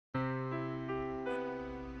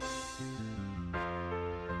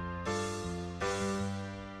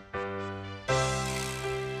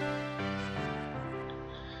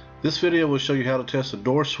This video will show you how to test a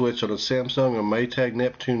door switch on a Samsung or Maytag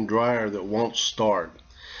Neptune dryer that won't start.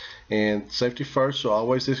 And safety first, so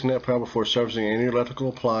always disconnect power before servicing any electrical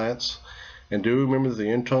appliance. And do remember that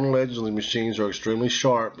the internal edges of the machines are extremely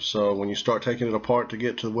sharp, so when you start taking it apart to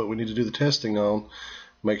get to what we need to do the testing on,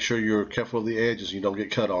 make sure you're careful of the edges and you don't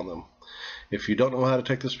get cut on them. If you don't know how to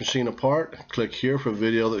take this machine apart, click here for a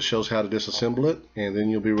video that shows how to disassemble it, and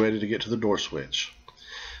then you'll be ready to get to the door switch.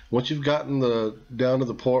 Once you've gotten down to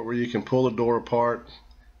the point where you can pull the door apart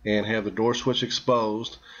and have the door switch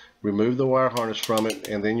exposed, remove the wire harness from it,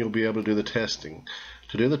 and then you'll be able to do the testing.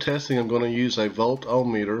 To do the testing, I'm going to use a volt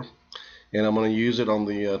ohm meter, and I'm going to use it on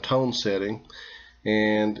the tone setting,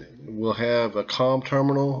 and we'll have a COM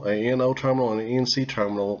terminal, a NO terminal, and an NC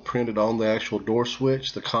terminal printed on the actual door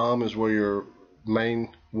switch. The COM is where your main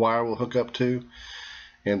wire will hook up to,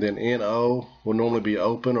 and then NO will normally be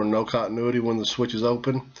open or no continuity when the switch is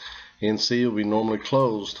open. NC will be normally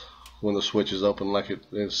closed when the switch is open, like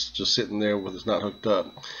it's just sitting there with it's not hooked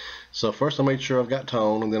up. So first I'll make sure I've got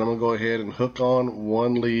tone, and then I'm going to go ahead and hook on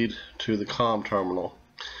one lead to the COM terminal.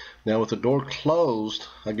 Now with the door closed,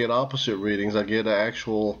 I get opposite readings. I get an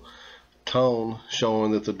actual tone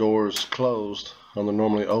showing that the door is closed on the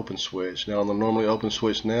normally open switch. Now on the normally open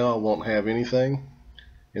switch now I won't have anything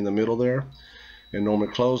in the middle there, and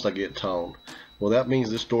normally closed I get tone. Well, that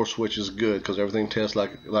means this door switch is good because everything tests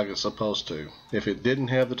like it's supposed to. If it didn't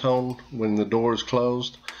have the tone when the door is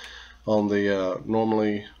closed on the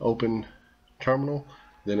normally open terminal,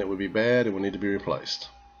 then it would be bad and would need to be replaced.